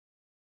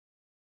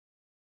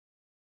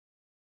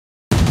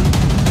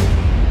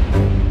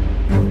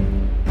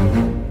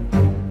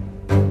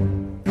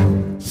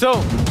So,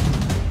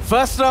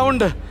 first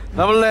round,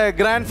 നമ്മളുടെ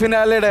grand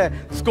ഫിനാലയുടെ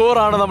score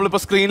ആണ്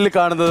നമ്മളിപ്പോൾ സ്ക്രീനിൽ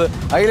കാണുന്നത്.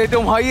 അതിൽ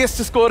ഏറ്റവും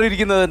ഹയസ്റ്റ് സ്കോർ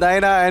ഇരിക്കുന്നത്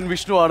നയന ആൻഡ്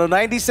വിഷ്ണു ആണ്,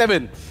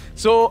 97.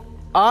 സോ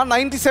ആ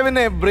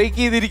 97നെ ബ്രേക്ക്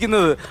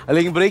ചെയ്തിരിക്കുന്നത്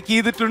അല്ലെങ്കിൽ ബ്രേക്ക്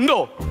ചെയ്തിട്ടുണ്ടോ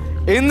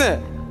എന്ന്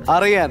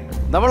അറിയാൻ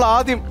നമ്മൾ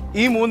ആദ്യം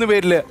ഈ 3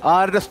 പേരിൽ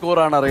ആരുടെ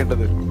സ്കോറാണ്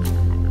അറിയേണ്ടത്.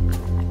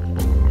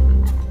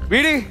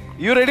 വീടി,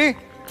 you ready?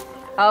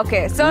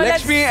 Okay, so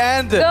let's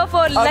go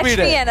for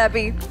Lakshmi and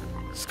Abhi.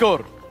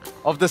 Score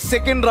of the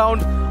second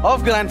round of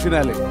grand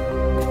finale.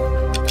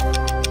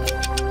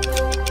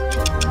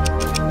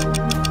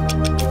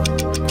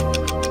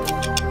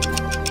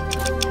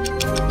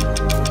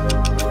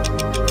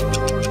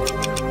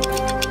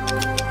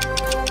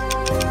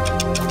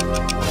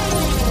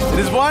 It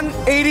is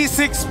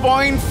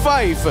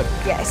 186.5.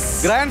 Yes.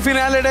 Grand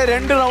finale de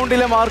 2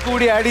 roundile mark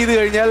koodi add ചെയ്തു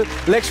കഴിഞ്ഞാൽ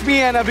ലക്ഷ്മി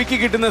ആൻഡ് അബിക്ക്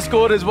കിട്ടുന്ന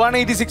സ്കോർ is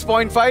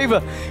 186.5.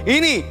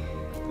 ഇനി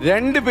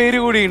 2 പേര്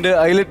കൂടി ഉണ്ട്.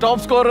 അതിൽ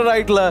top scorer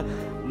ആയിട്ടുള്ള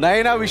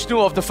Nayana Vishnu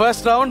of the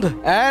first round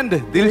and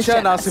Dilsha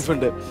Nasif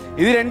ഉണ്ട്.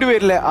 ഇത് 2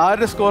 പേരിലെ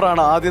ആരുടെ സ്കോർ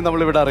ആണ് ആദ്യം നമ്മൾ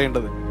ഇവിടെ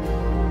അറിയേണ്ടത്?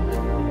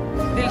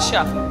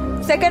 Dilsha.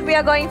 Second we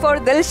are going for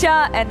Dilsha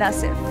and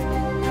Nasif.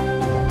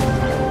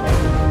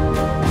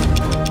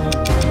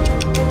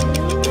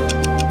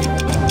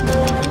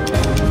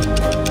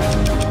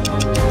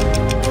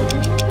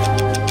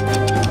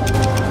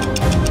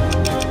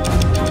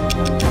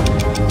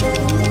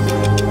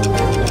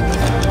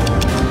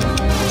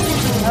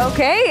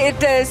 Okay,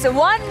 it is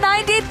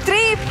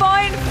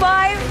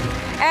 193.5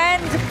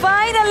 and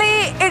finally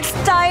it's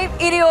time.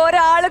 ഇനി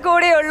ഒരാൾ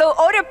കൂടിയുള്ളൂ,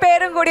 ഒരു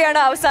പേരും കൂടിയാണ്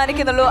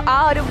അവസാനിക്കുന്നുള്ളൂ. ആ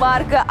ഒരു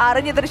മാർക്ക്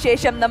അറിഞ്ഞതിന്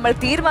ശേഷം നമ്മൾ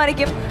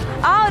തീരുമാനിക്കും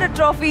ആ ഒരു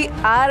ട്രോഫി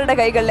ആരുടെ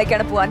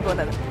കൈകളിലേക്കാണ് പോകാൻ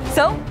പോകുന്നത്.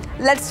 So,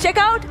 let's check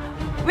out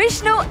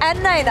Vishnu and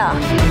Nayana.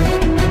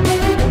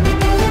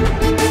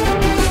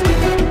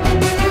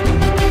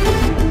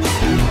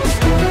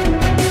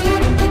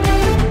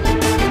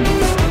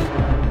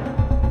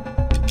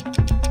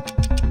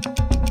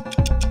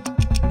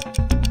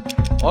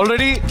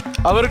 Already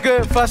അവർക്ക്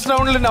ഫസ്റ്റ്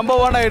റൗണ്ടിൽ നമ്പർ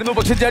 1 ആയിരുന്നു.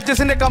 പക്ഷെ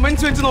ജഡ്ജസിന്റെ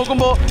കമന്റ്സ് വെച്ച്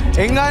നോക്കുമ്പോൾ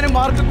എങ്ങാനും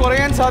മാർക്ക്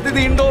കുറയാൻ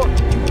സാധ്യതയുണ്ടോ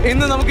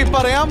എന്ന് നമുക്കിപ്പോൾ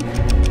അറിയാം.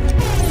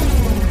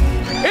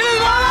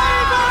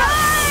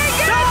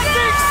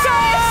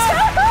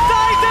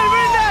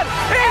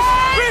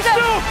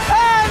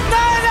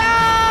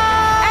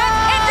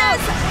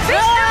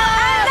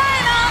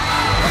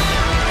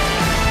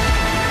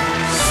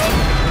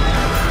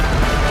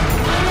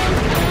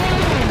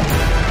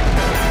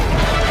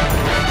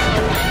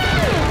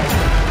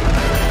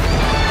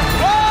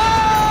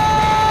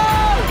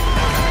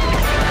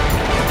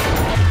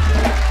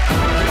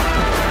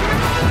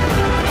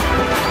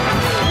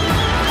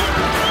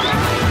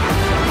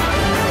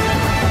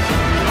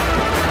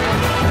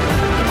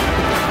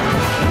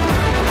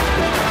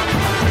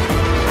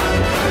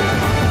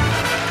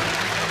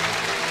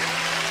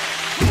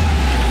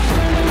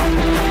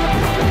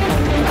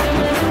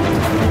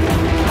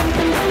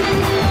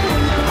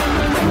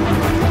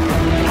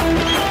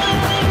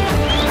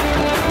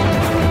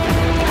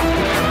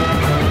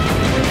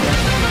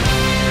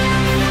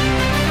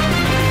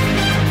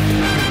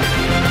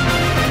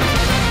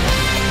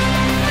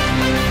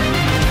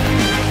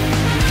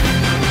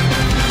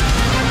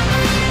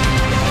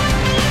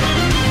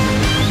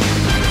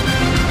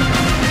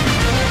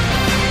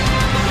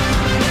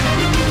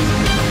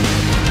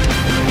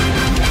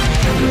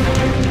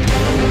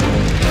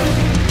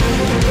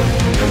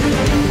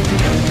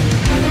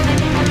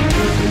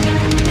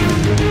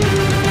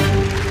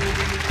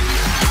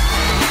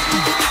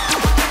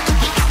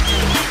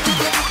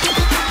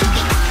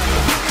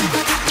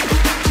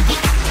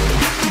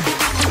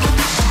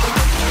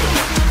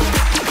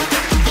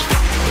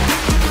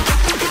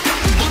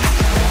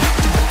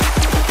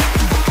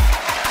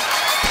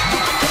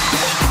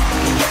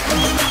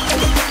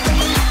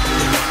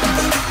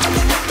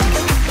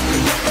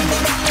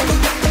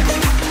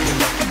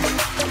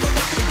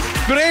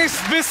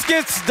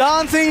 Biscuits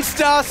Dancing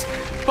Stars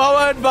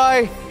powered by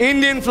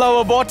Indian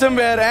Flower Bottom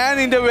Wear and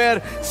Underwear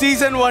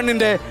Season 1 in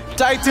the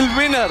title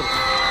winner.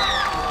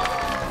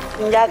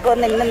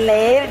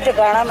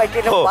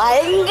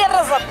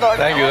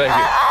 Thank you.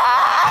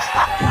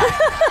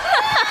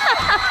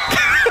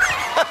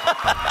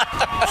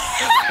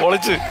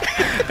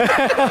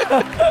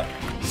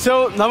 So,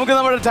 നമുക്ക്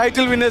നമ്മുടെ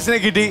ടൈറ്റിൽ വിന്നേഴ്സിനെ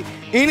കിട്ടി.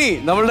 ഇനി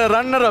നമ്മളുടെ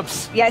റണ്ണർ അപ്സ്.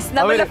 Yes,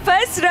 നമ്മുടെ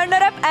first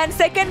runner up and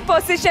second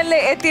പൊസിഷനിൽ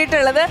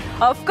എത്തിയിട്ടുള്ളത്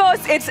of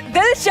course it's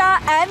Dilsha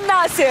and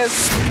Nasif.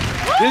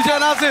 Dilsha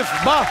Nasif,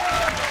 ബാ.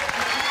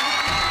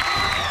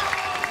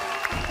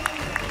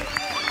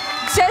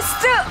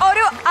 Just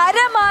ഒരു അര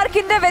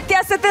മാർക്കിന്റെ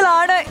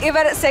വ്യത്യാസത്തിലാണ്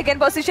ഇവർ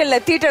സെക്കൻഡ് പൊസിഷനിൽ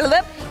എത്തിയിട്ടുള്ളത്.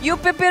 You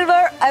people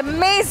were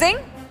amazing.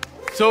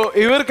 So,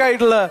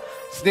 ഇവർക്കായിട്ടുള്ള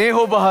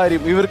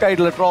സ്നേഹോപഹാരം,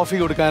 ഇവർക്കായിട്ടുള്ള trophy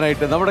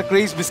കൊടുക്കാനായിട്ട് നമ്മുടെ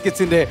craze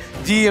ബിസ്ക്കറ്റ്സിന്റെ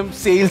GM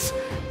sales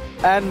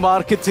and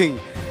marketing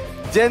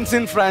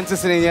ജെൻസിൻ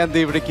ഫ്രാൻസിസിനെ ഞാൻ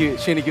ഇവിടേക്ക്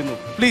ക്ഷണിക്കുന്നു.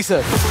 Please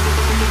sir.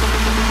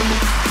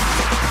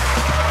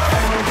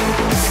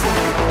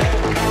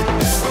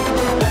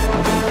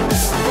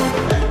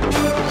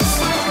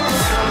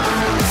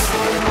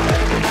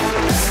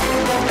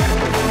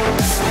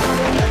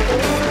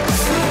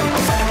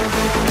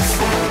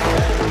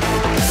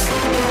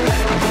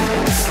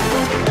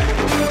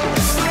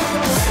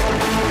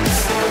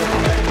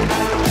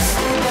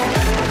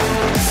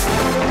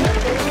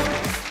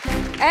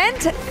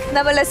 ആൻഡ്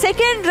നമ്മളുടെ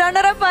സെക്കൻഡ്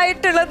റണ്ണർ അപ്പ്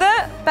ആയിട്ടുള്ളത്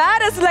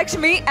പാരസ്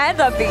ലക്ഷ്മി ആൻഡ്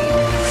റബി.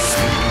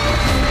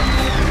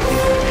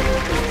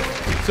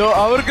 സോ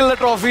അവർക്കുള്ള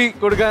ട്രോഫി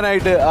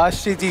കൊടുക്കാനായിട്ട്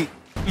ആശിജി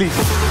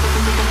പ്ലീസ്.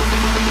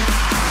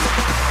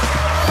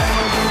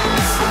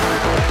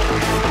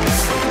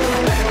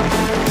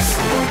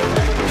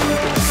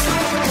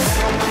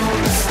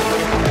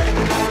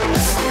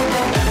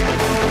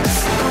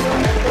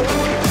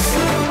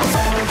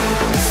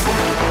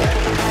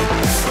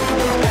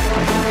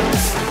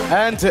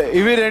 And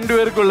ഇവർ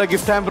രണ്ടുപേർക്കുള്ള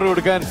ഗിഫ്റ്റ് ഹാമ്പർ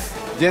കൊടുക്കാൻ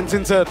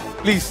ജെൻസിൻ sir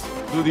please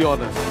do the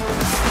owner.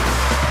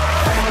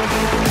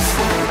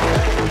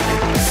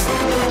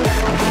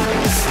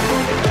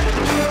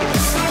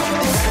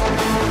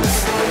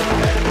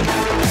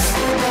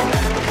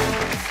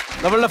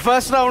 നമ്മളുടെ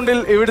ഫസ്റ്റ്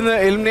റൗണ്ടിൽ ഇവിടുന്ന്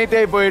എലിമിനേറ്റ്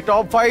ആയി പോയി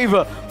ടോപ്പ്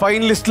 5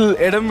 ഫൈനലിസ്റ്റിൽ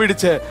ഇടം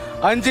പിടിച്ച്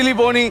അഞ്ജലി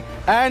ബോണി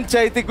ആൻഡ്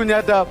ചൈത്തി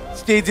കുഞ്ഞാറ്റ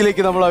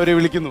സ്റ്റേജിലേക്ക് നമ്മൾ അവരെ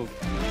വിളിക്കുന്നു.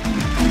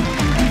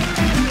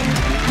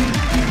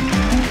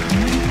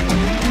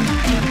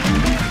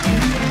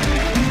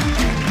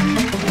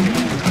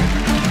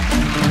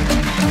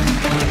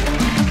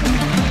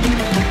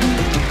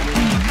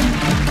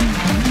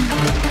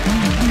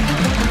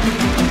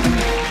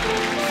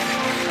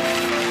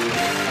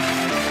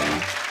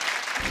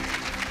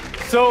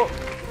 സോ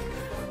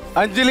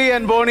അഞ്ജലി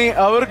ആൻഡ് ബോണി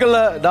അവർക്കുള്ള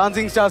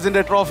ഡാൻസിങ്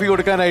സ്റ്റാർസിന്റെ ട്രോഫി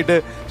കൊടുക്കാനായിട്ട്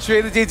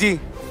ശ്വേത ചേച്ചി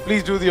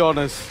പ്ലീസ് ഡു ദി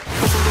ഓണേഴ്സ്.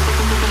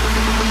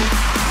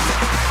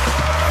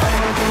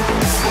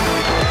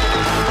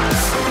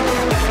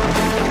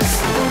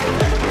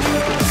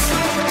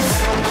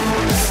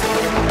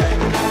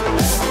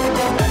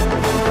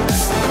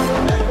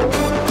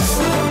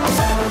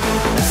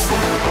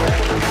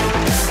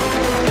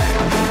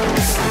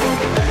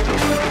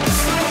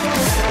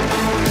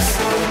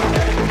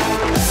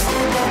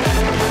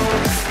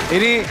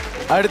 ഇനി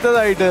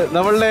അടുത്തതായിട്ട്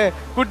നമ്മളുടെ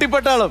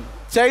കുട്ടിപ്പട്ടാളം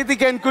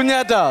ചൈതികൻ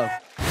കുഞ്ഞാറ്റ